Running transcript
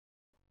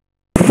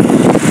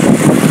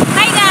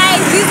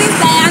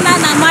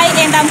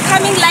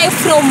live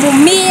from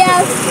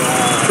MuMias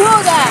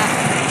Sugar,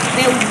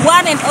 the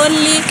one and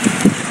only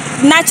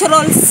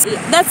natural.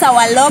 That's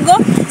our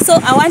logo. So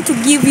I want to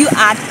give you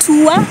a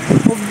tour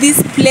of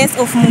this place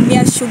of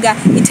MuMias Sugar.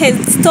 It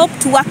has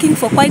stopped working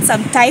for quite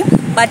some time,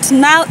 but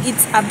now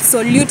it's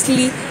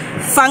absolutely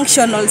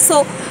functional.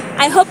 So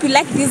I hope you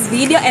like this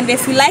video, and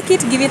if you like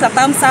it, give it a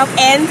thumbs up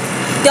and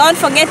don't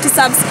forget to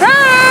subscribe.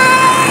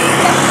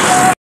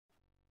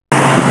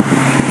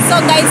 So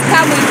guys,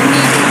 come with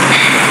me.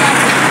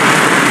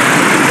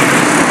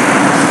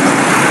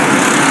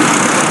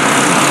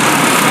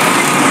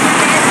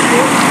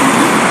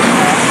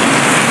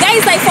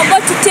 Guys, I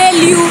forgot to tell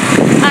you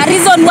a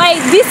reason why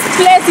this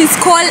place is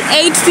called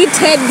 8 feet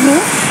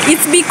headroom.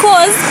 It's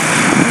because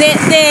the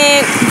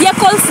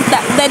vehicles,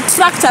 the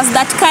tractors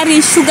that carry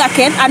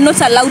sugarcane are not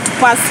allowed to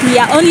pass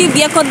here. Only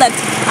vehicles that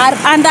are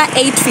under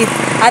 8 feet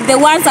are the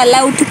ones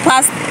allowed to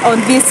pass on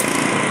this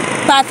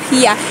path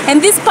here. And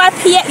this path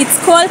here, it's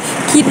called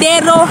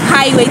Kidero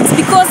Highway. It's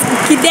because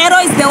Kidero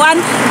is the one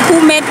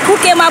who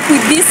came up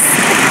with this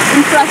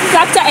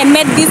infrastructure and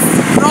made this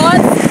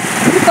road.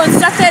 He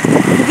constructed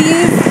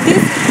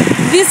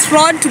this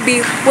road to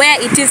be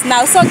where it is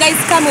now. So guys,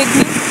 come with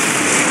me.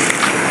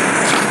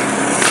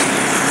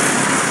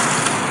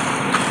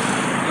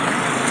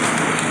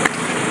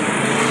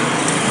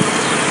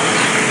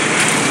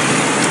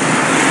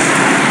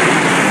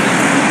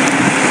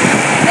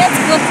 Let's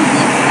go to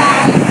this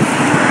side.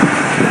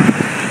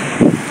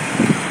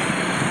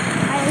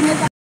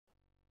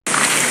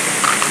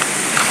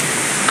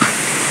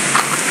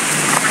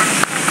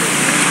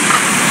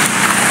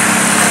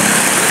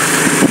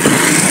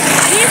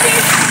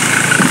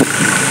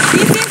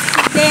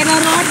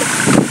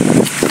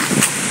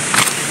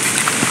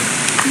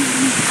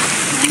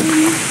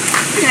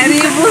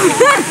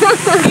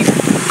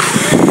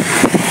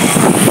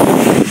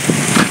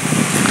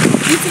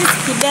 This is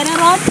Kidero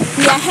Road.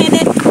 We are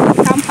headed to the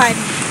company.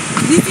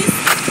 This is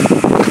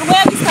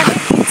where we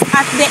started. It's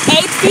at the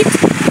 8 feet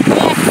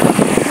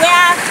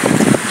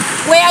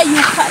where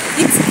you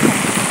it's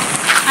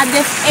at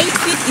the 8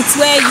 feet. It's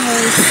where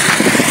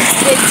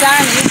the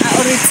journey,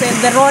 or it's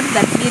the road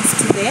that leads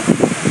to the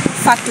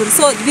factory.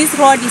 So this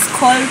road is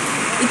called.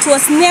 It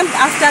was named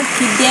after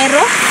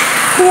Kidero,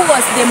 who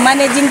was the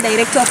managing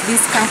director of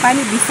this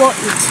company before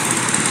it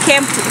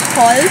came to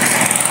halt.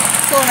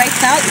 So right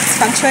now it's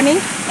functioning,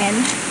 and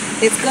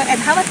let's go and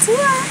have a tour.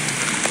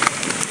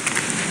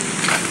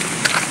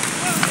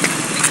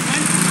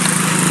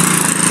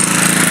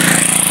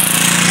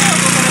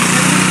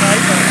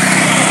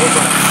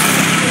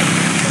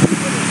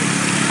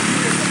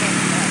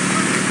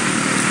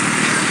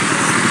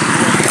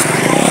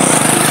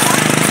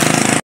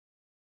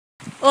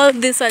 All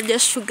these are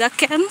just sugar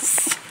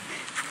canes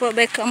for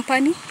the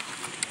company.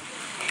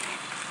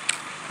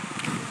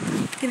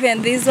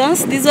 Even these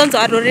ones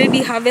are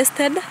already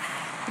harvested.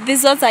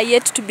 These ones are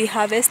yet to be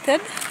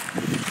harvested.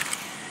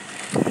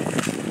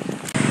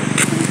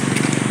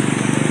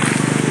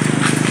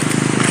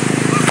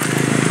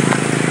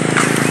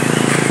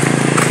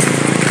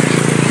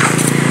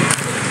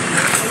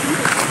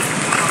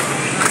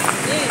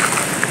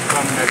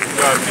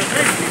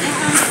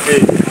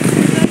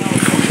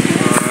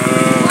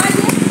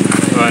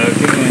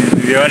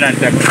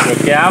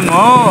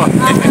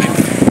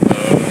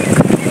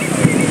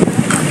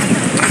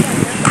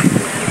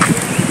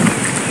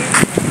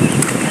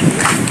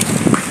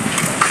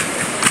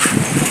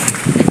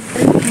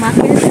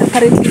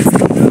 Apparently,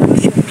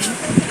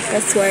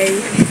 that's why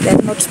there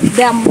are not so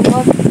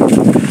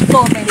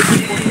many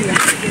people here.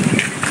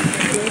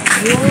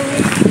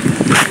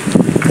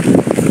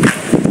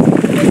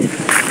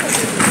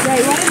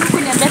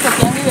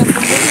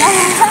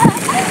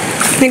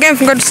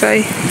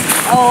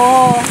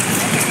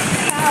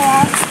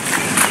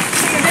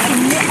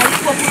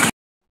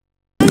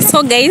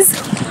 So guys,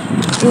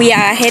 we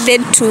are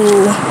headed to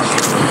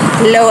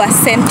Lower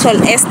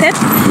Central Estate.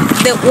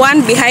 The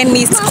one behind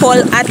me is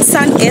called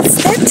Atsan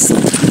Estate.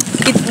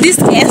 These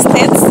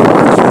estates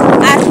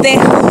are the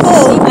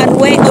home and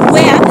where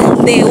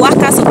the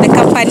workers of the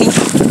company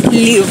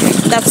live.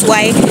 That's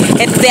why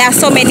there are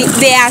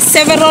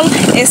several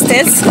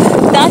estates.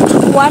 That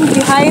one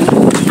behind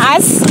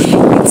us,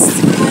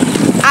 it's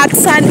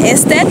Atsan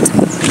Estate.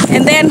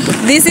 And then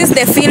this is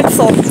the field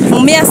for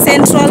MuMias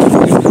Central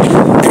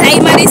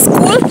Primary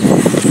School.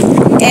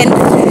 And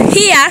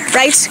here,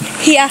 right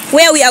here,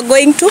 where we are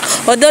going to,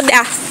 although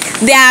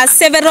there are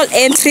several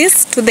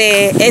entries to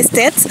the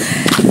estates,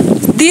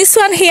 this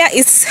one here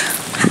is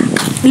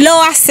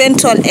Lower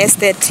Central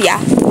Estate here.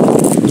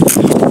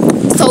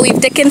 So we've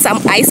taken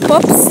some ice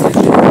pops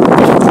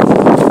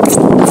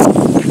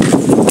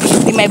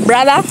with my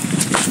brother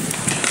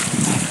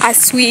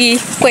as we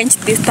quench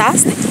this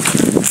thirst.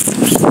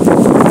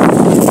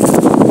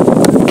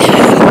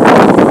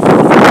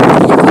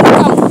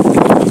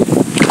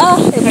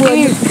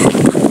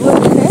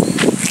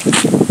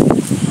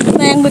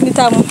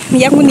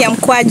 Yangu ni ya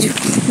mkwaju.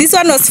 This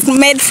one was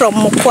made from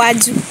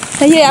mkwaju.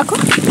 Na hiyo yako?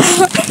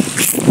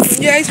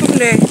 Yeah, ice pop.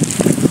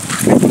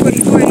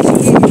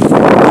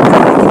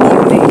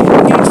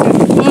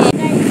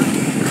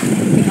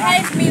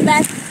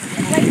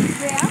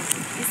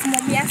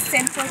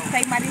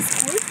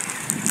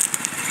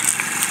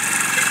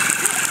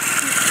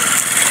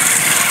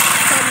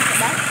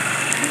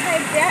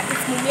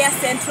 MuMias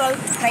Central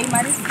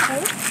Primary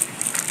School.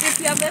 If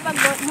you have ever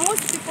gone,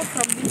 most people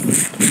from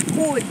this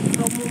school,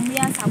 from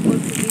MuMias, have gone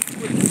to this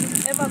school.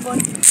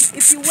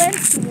 If you went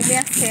to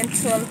MuMias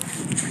Central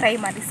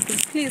Primary School,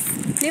 please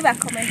leave a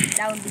comment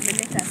down below.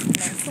 Let us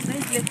know. So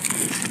guys, let's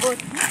go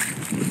to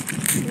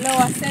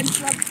Lower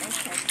Central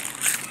Estate.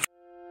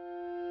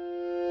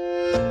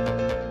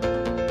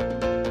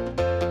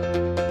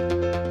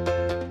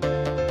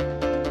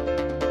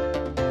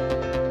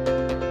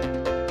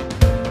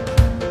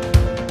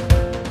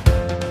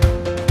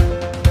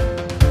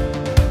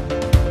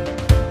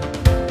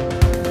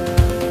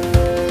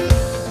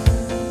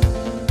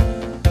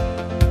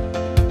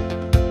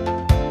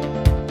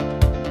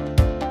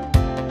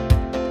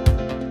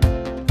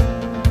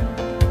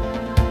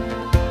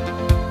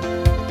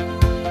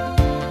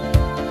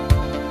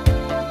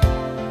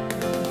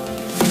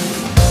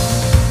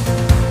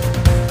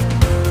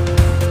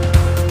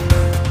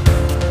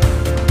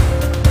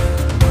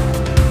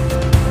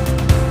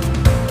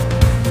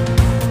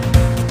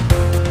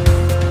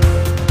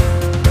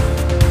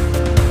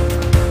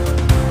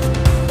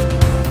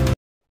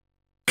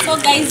 So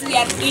guys, we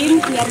are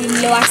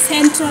in Lower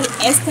Central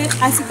Estate.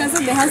 As you can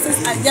see, the houses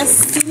are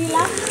just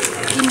similar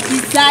in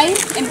design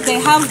and they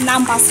have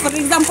numbers. For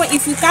example,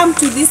 if you come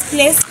to this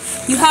place,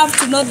 you have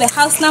to know the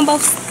house number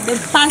of the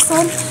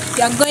person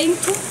you are going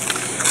to.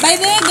 By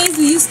the way guys,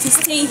 we used to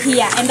stay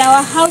here and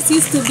our house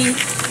used to be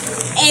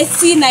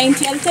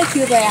AC90. I'll take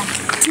you there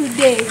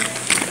today.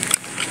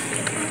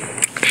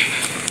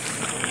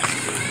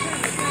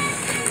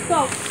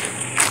 So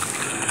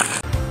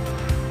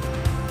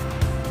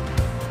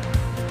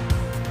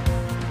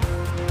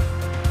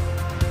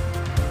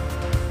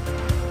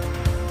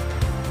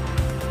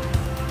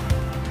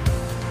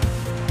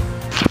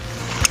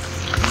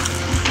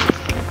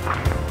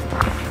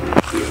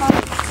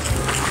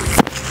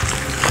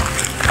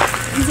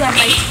this one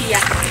right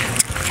here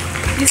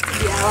used to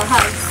be our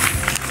house.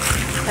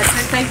 That's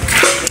right.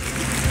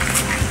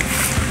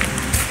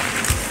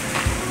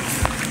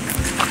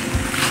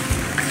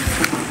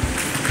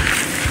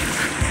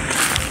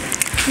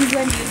 This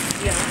one used to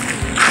be our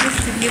house.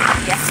 Used to live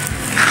here.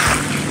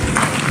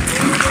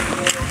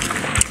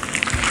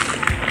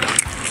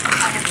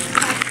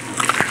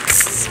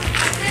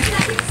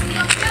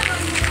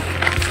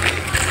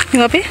 Ni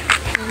wapi?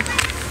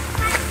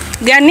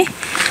 Gani?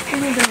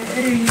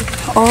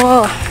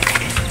 Oh,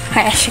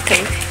 haya shika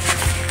hivi.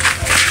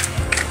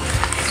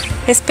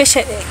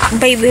 Especially,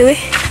 by the way,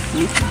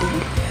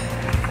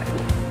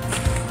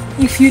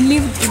 if you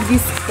live in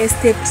this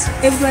estate,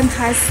 everyone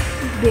has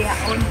their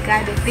own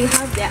garden. They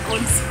have their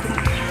own school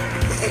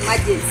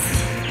emergency.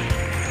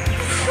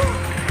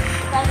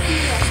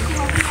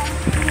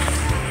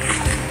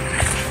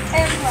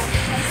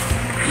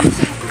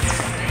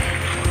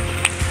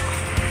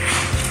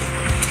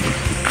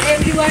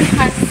 Everyone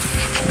has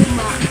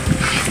Uma.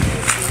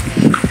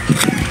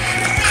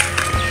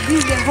 This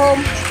is the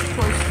home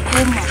for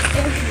Uma.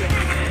 Everywhere.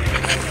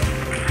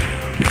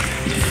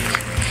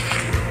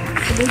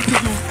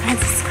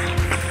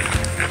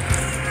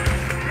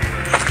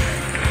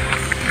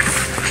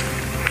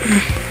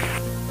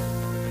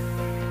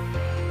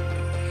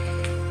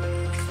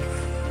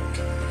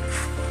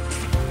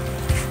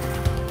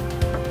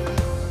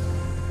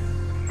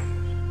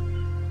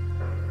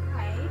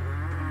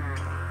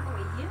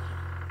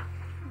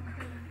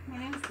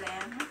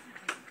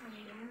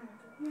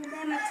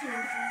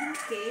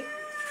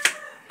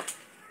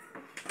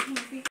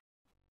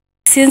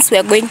 Since we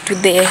are going to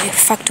the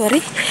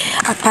factory,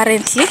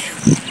 apparently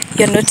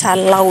you're not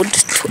allowed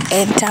to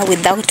enter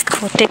without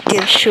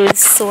protective shoes.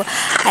 So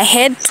I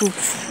had to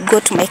go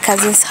to my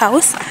cousin's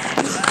house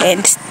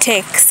and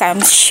take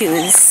some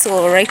shoes.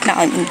 So right now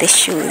I'm in the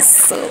shoes.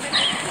 So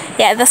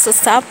yeah, that's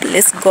what's up.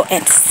 Let's go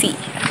and see.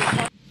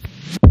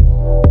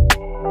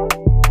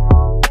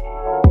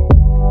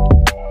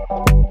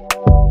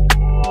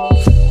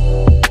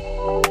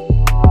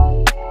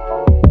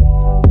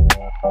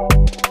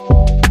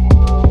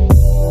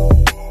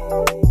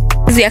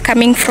 We are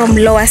coming from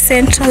Lower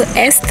Central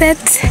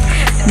Estate.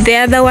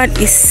 The other one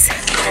is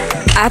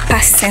Upper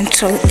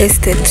Central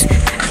Estate.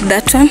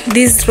 That one,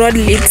 this road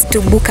leads to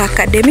Buka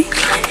Academy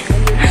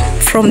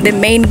from the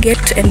main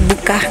gate and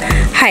Buka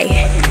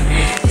High.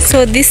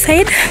 So this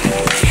side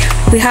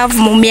we have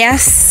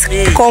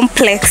MuMias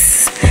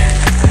complex.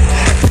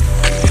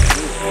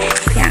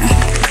 Yeah,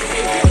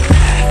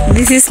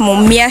 this is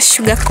MuMias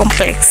Sugar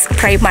Complex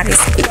Primary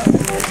School.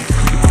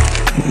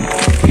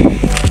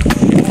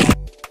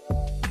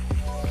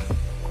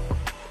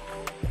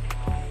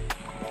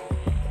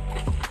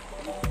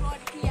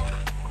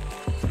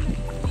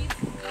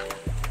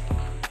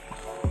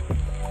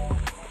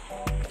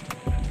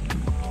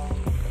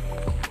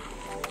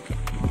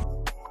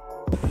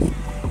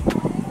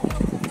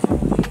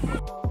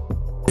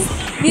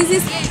 This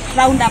is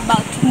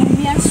roundabout,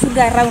 MuMias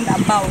Sugar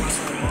roundabout.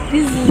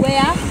 This is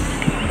where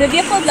the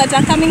vehicles that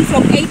are coming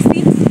from 8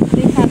 feet,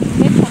 they can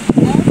make a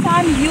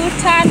L-turn,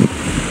 U-turn,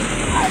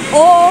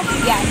 or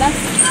yeah, that's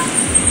it.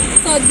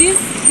 So this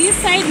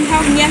side we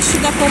have MuMias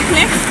Sugar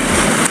Complex.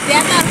 The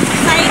other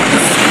side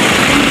is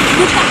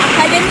Duka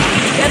Academy.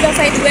 The other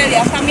side where we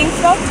are coming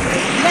from.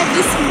 Then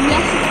this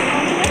MuMias Sugar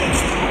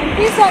Complex. And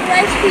this one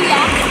right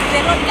here, the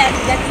road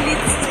that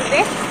leads to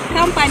the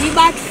company.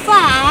 But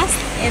first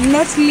and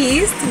not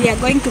least, we are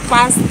going to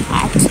pass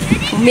at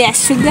MuMias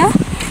Sugar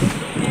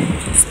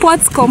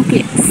Sports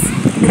Complex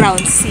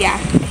grounds here.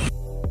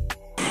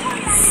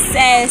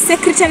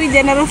 Secretary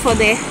General for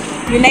the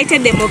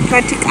United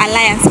Democratic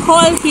Alliance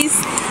hold his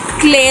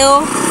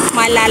Cleo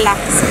Malala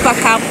Super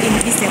Cup in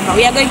December.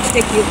 We are going to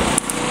take you there.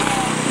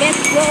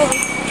 Let's go.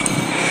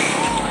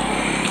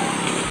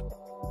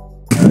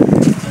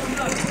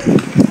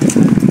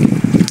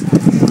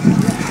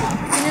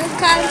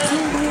 Welcome to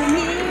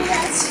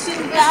MuMias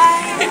Sugar.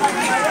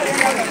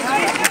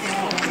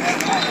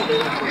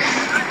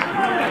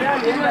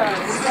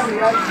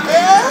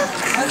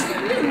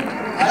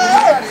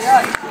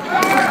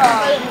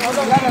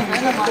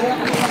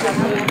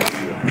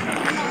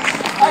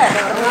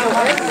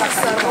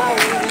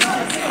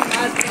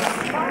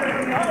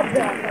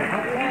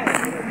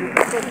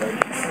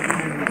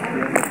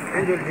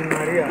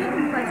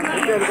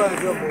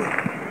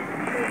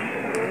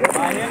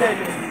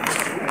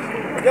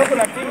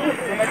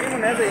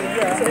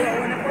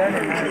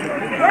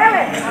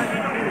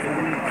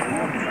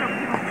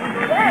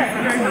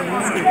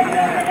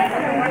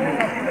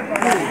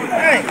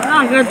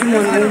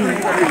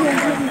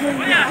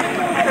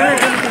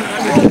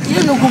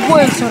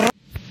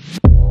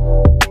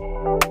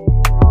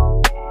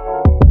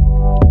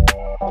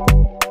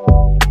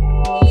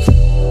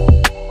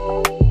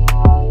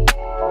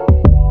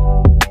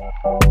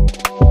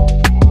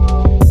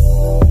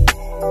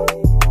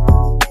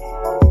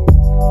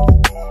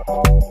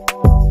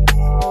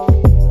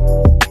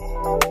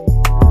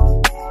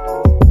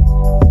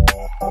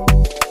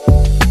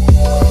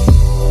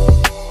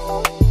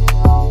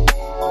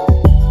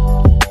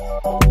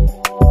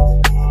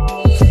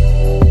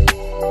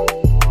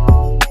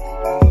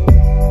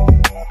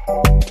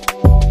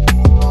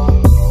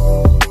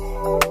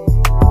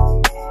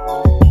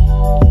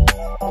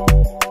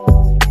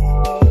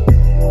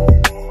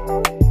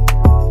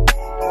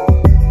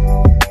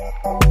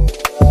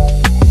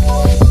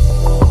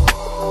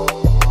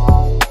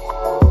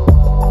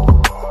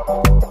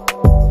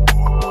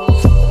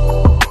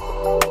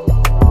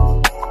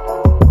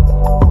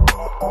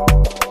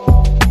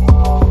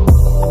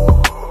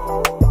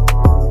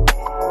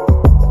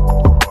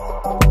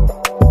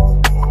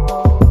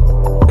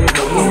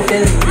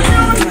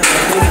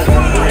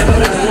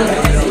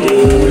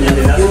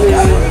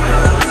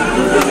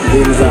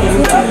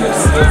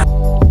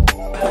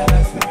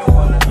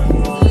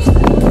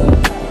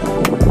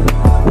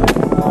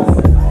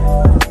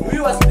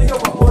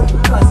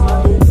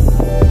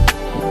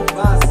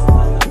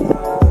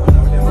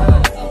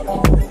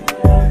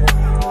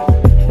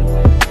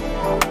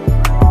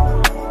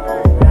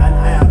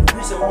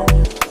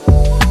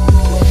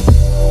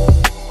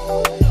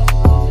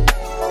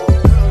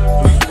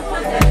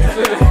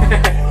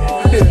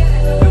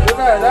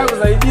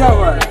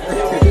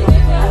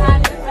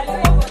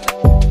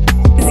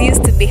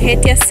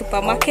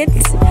 Supermarket.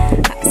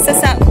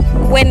 Sasa,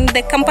 when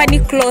the company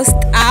closed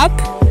up,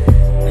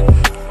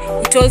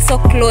 it also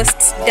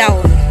closed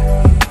down.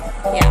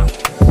 Yeah,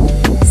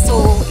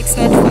 so it's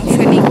not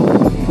functioning.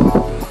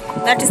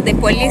 That is the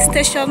police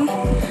station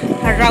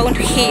around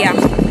here.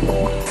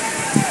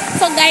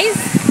 So guys,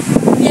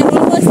 we are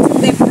almost to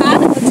the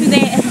park,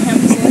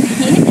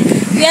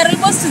 we are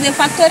almost to the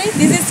factory.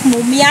 This is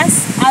MuMias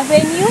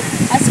Avenue.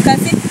 As you can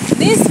see,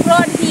 this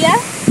road here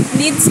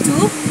leads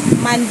to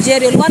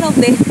Manjerial, one of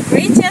the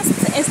richest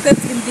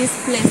estates in this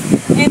place.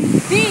 And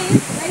this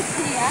right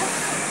here,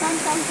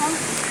 come.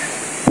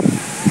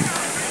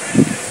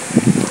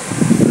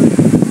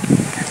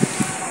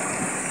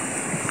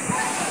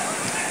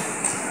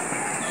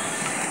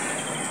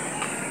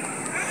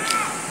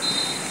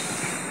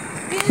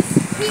 This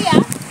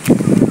here,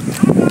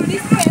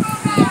 this place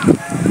here,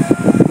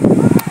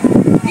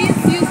 this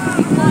used to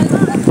be called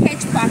a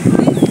catch park.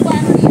 This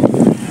one here.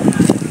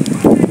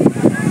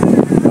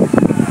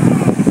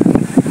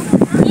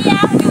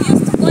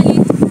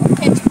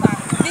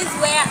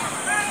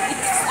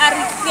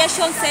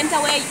 Center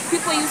where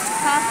people used to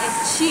come and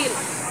chill.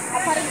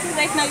 Apparently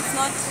right now it's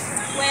not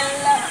well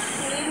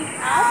cleaned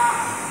up.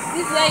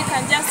 This is where you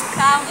can just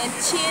come and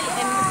chill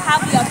and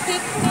have your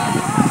picnic.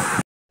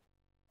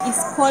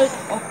 It's called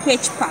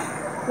Okech Park.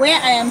 Where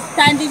I am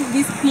standing,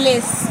 this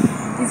place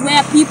is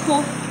where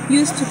people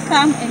used to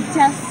come and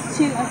just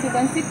chill. As you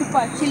can see, people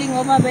are chilling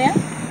over there.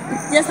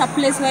 It's just a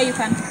place where you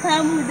can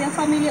come with your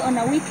family on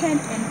a weekend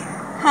and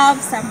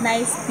have some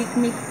nice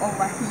picnic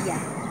over here.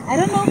 I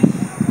don't know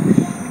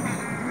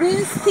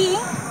this thing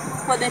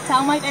for the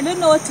termite. I don't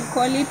know what to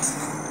call it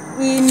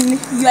in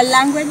your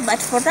language, but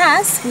for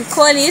us we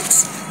call it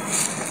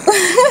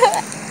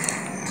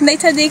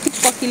tunaitaje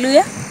kitu kwa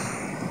Kiluya?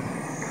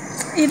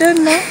 I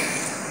don't know.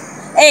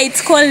 Hey,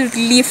 it's called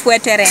leaf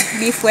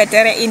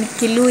wetere in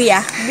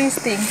Kiluya. This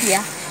thing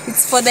here,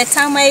 it's for the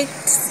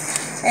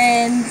termites,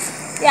 and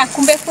yeah,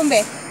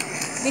 kumbe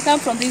they come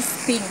from this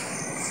thing.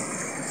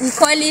 We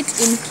call it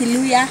in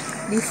Kiluya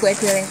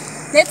Bifwetere.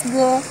 Let's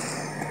go.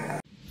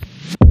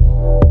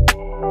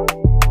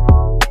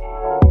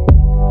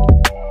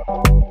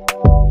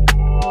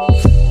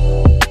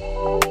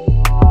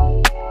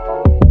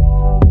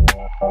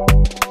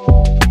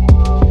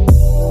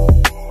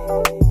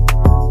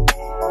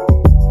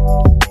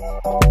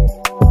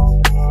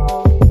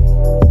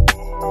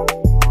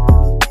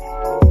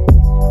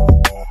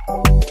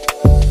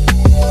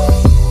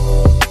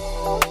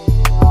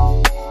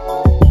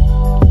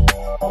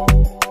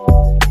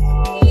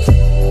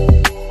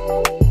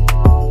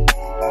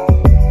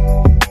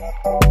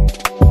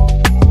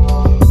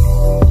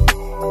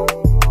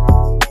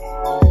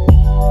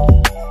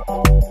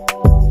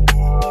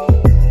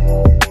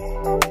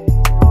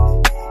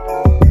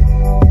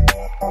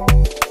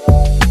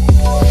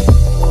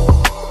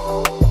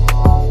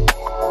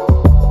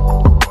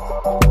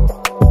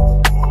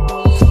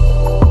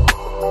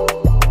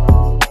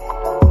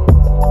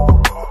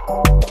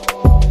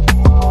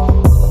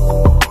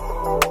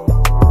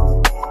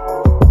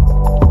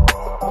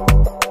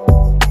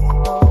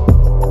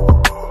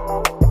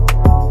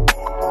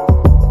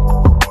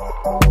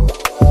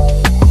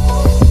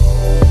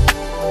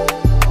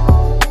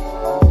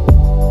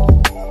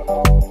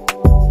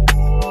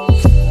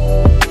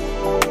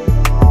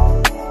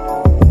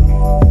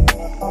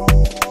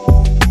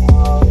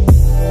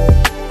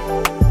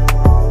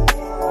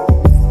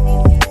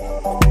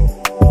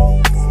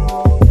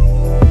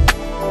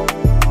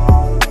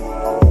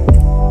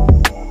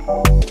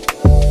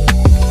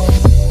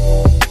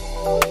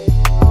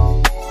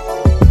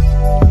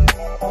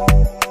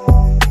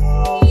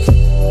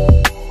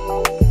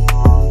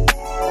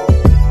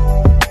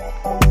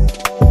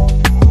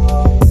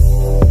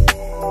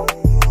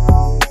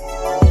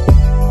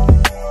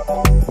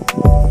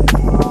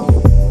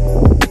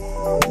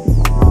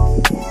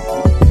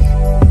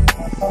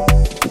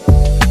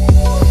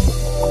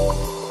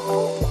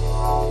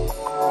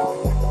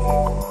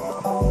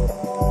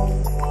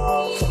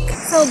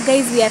 So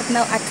guys, we are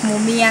now at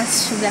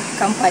MuMias Sugar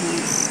Company.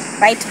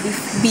 Right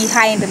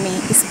behind me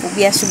is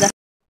MuMias Sugar.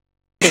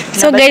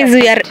 So guys,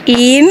 we are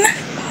in.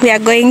 We are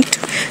going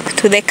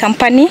to the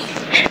company.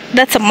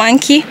 That's a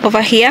monkey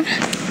over here.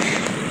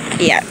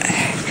 Yeah.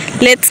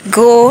 Let's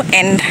go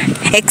and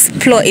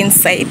explore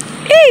inside.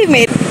 Hey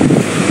mate.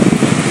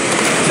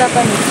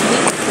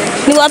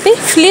 Ni wapi?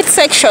 Fleet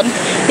section.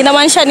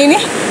 Inamaanisha nini?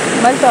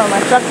 Mahali pa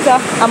matrakta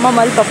ama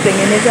mahali pa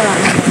kutengeneza.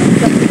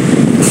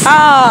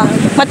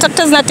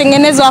 Matrakta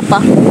zinatengenezwa hapa.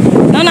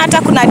 Naona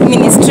hata kuna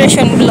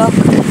administration block.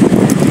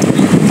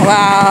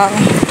 Wow.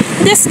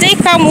 Just stay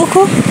calm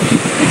huko.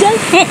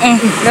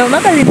 Na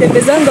mama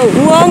nitembezanga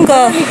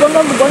uongo.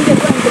 Nikonga mgonje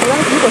kwa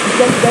ndolangu huko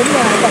kijani gani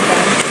hapa.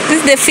 This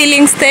is the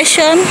filling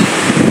station.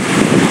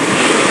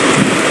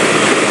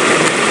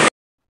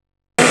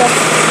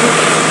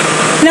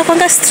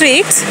 Inakwanga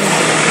strict.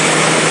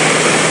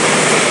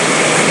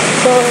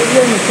 So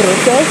hiyo ni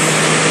process.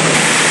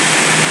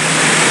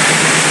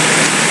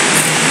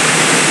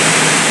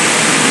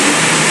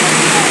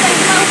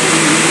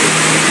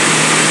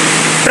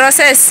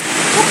 Process.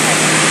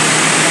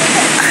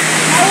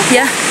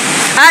 Yeah.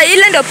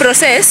 Ile ndo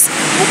process.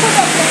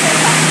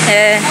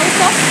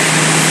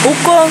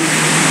 Huko.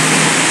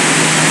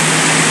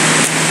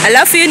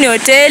 Alafu hii ni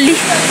hoteli.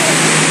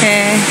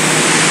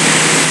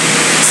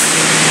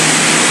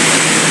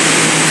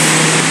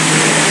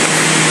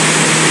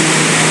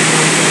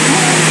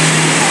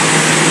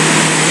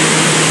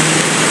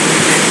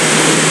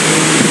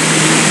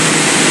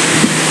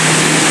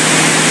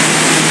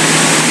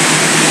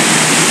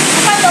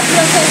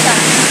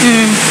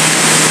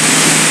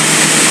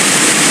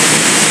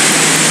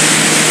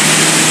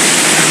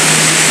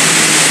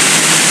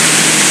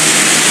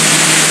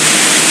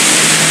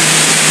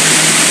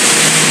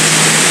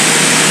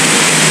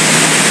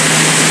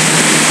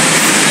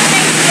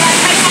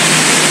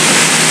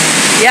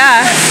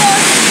 Yeah.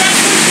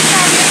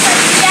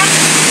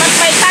 But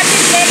my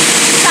cousin name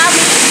is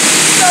Sammy,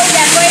 so we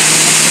are going.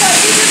 So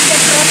this is the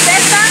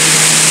processor.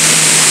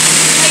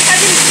 My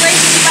cousin is going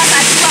to give us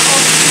a tour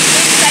of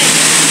inside.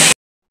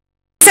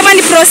 Sema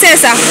ni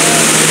processor.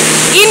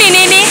 Hii ni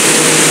nini?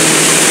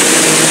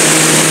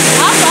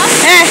 Hapa?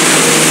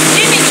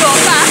 Hii ni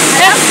choka.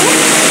 Alafu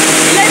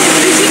ile ni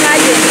bleaching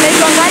agent.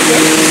 Inaitwangaje?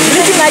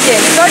 Bleaching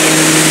agent.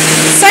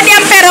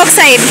 Sodium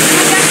peroxide.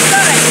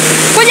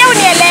 Kuja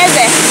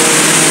unieleze.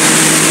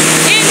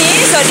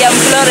 Sodium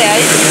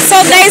chloride. So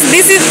guys,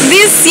 this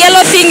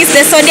yellow thing is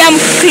the sodium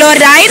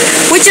chloride,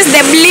 which is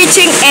the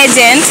bleaching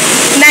agent.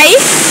 Nai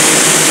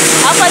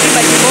hapa ni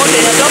maji moto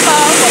inatoka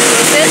kwa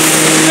process.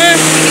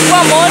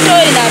 Ikikuwa moto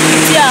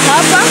inapitia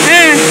hapa.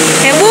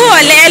 Hebu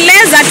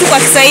eleza tu kwa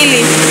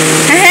Kiswahili.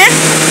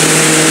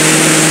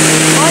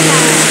 Ona.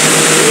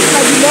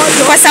 Maji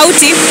moto. Kwa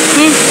sauti.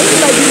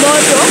 Maji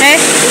moto.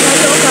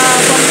 Inatoka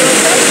kwa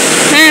process.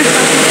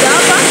 Inakuja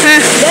hapa.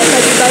 Then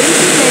maji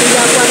baridi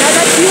inaingia kwa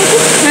another tube.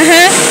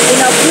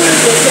 Ina cool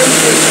the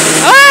temperature.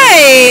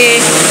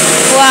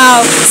 Wow.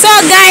 So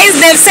guys,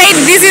 they've said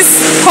this is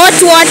hot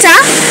water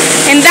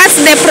and that's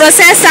the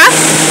processor.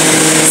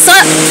 So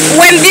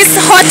when this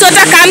hot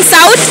water comes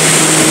out,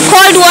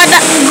 cold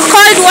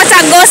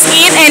water goes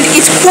in and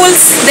it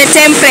cools the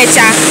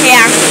temperature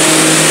here.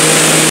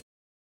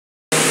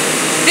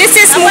 This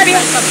is moving.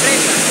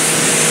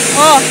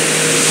 Oh,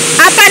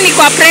 hapa ni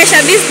kwa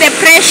pressure. This is the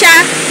pressure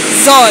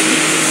zone.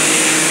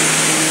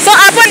 So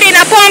hapo ndio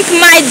ina pump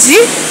maji.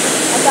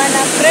 Hapana,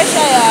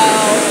 pressure ya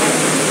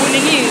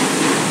kunini?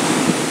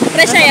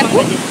 Pressure ya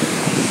ku?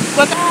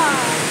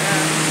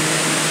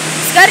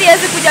 Sukari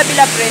haiwezi kuja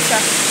bila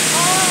pressure.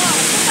 Oh,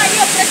 sasa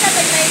hiyo pressure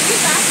ndio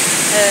inaingiza.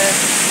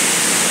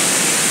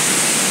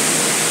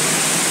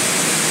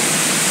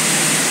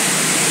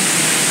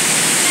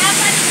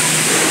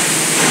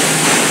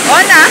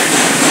 Ona.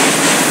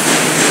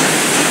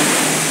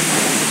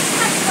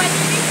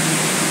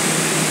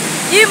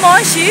 Hii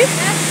moshi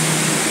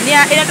ni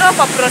inatoka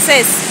kwa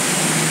process.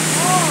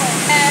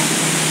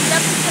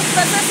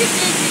 Processing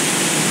engine.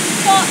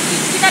 So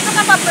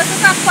inatoka kwa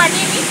processor kwa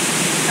nini?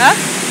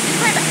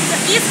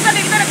 Hii sasa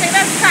ndio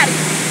inatengeneza sukari.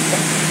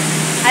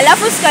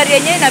 Alafu sukari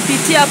yenyewe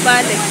inapitia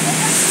pale.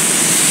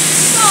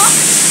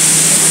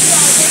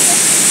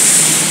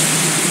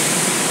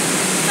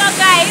 So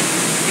guys,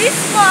 this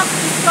smoke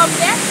is from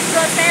the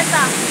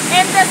processor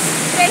and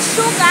the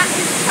sugar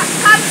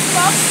comes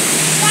from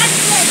that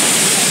place.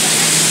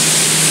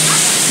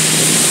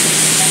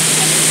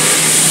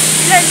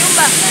 Ile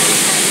nyumba.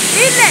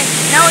 Ile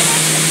na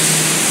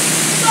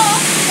so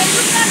the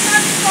sugar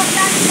comes from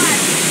that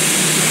part.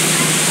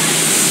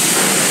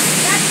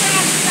 That's where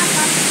the sugar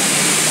comes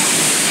from.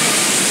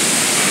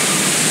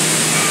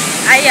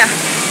 Aya.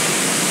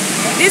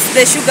 This is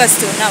the sugar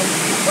store now.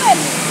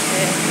 Kweli?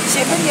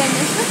 Shebu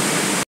nionyeshe.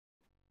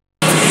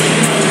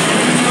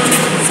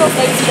 So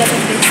guys, we are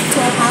in the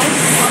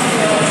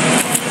storehouse.